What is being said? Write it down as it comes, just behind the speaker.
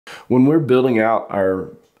When we're building out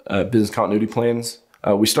our business continuity plans,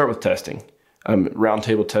 we start with testing,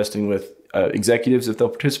 roundtable testing with executives if they'll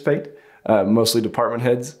participate, mostly department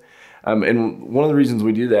heads. And one of the reasons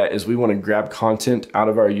we do that is we want to grab content out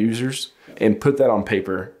of our users and put that on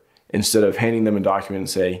paper instead of handing them a document and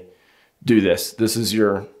say, do this. This is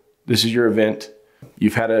your event.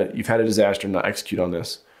 You've had a disaster, not execute on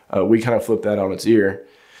this. We kind of flip that on its ear,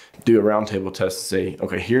 do a roundtable test and say,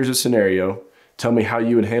 okay, here's a scenario. Tell me how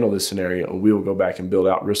you would handle this scenario. And we will go back and build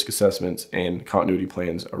out risk assessments and continuity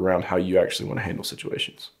plans around how you actually want to handle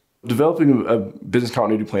situations. Developing a business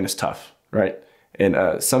continuity plan is tough, right?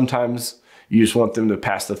 And sometimes you just want them to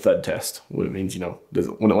pass the thud test. What it means,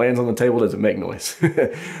 when it lands on the table, does it make noise?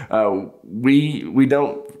 We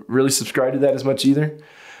don't really subscribe to that as much either.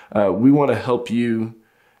 We want to help you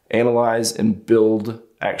analyze and build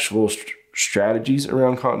actual strategies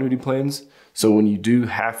around continuity plans. So when you do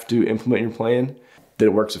have to implement your plan, that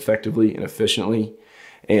it works effectively and efficiently.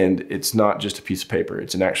 And it's not just a piece of paper.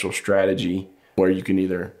 It's an actual strategy where you can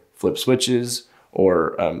either flip switches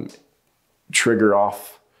or trigger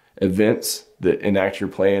off events that enact your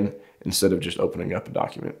plan instead of just opening up a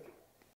document.